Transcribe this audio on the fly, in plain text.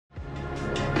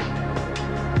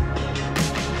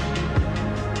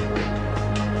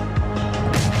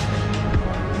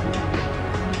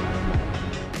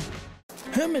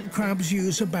Hermit crabs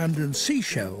use abandoned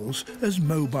seashells as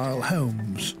mobile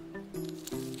homes.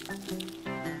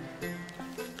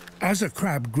 As a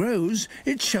crab grows,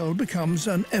 its shell becomes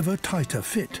an ever tighter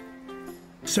fit.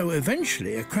 So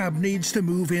eventually a crab needs to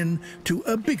move in to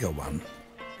a bigger one.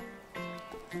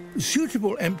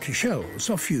 Suitable empty shells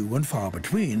are few and far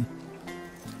between,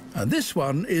 and this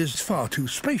one is far too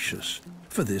spacious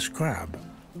for this crab.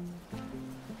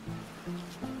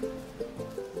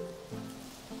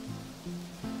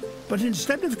 But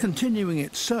instead of continuing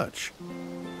its search,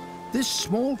 this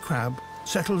small crab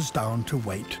settles down to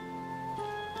wait.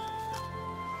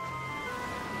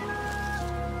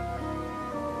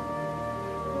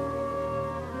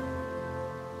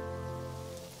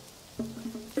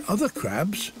 Other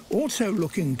crabs, also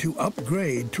looking to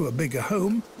upgrade to a bigger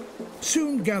home,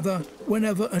 soon gather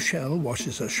whenever a shell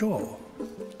washes ashore.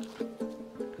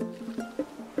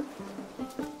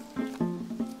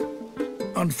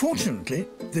 Unfortunately,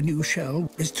 the new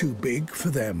shell is too big for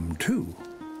them too.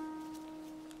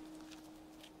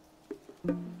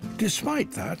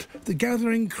 Despite that, the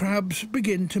gathering crabs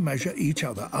begin to measure each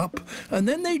other up, and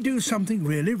then they do something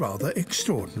really rather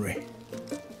extraordinary.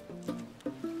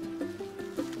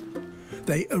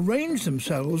 They arrange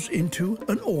themselves into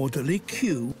an orderly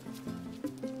queue.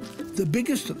 The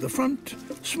biggest at the front,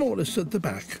 smallest at the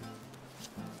back.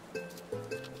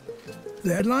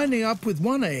 They're lining up with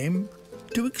one aim: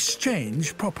 to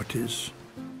exchange properties.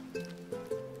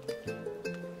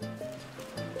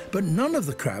 But none of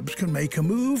the crabs can make a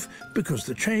move because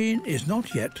the chain is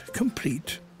not yet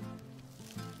complete.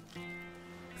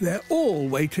 They're all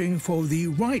waiting for the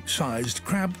right-sized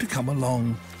crab to come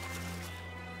along.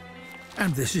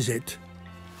 And this is it.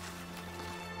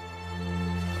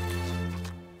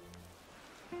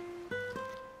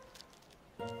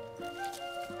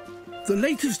 The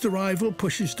latest arrival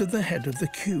pushes to the head of the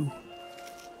queue.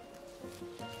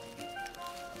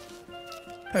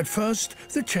 At first,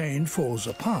 the chain falls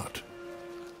apart.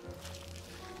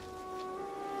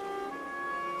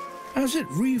 As it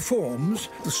reforms,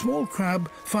 the small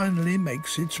crab finally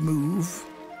makes its move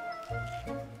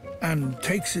and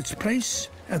takes its place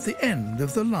at the end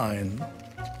of the line.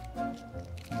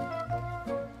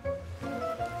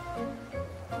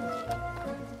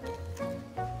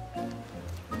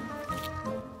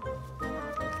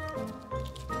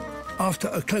 After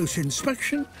a close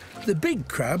inspection, the big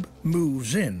crab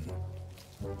moves in.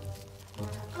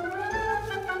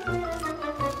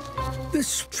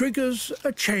 This triggers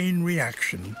a chain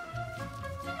reaction.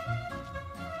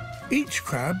 Each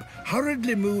crab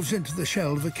hurriedly moves into the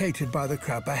shell vacated by the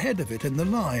crab ahead of it in the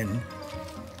line.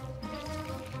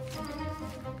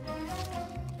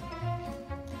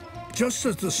 Just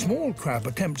as the small crab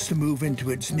attempts to move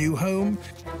into its new home,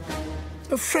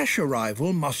 a fresh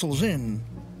arrival muscles in.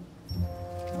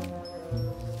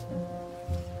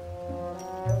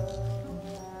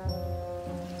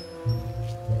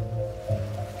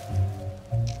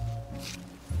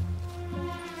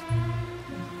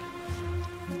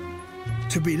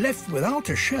 To be left without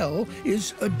a shell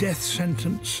is a death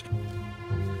sentence.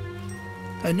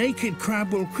 A naked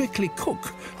crab will quickly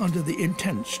cook under the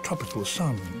intense tropical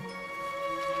sun.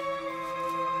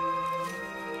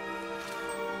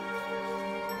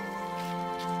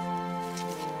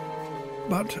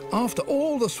 But after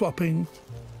all the swapping,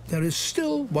 there is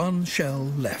still one shell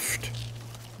left.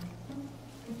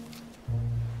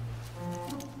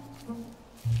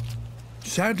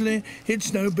 Sadly,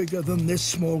 it's no bigger than this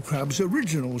small crab's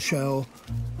original shell.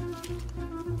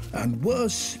 And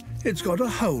worse, it's got a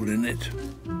hole in it.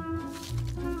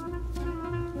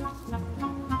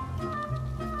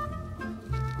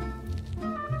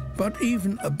 But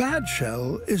even a bad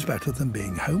shell is better than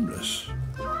being homeless.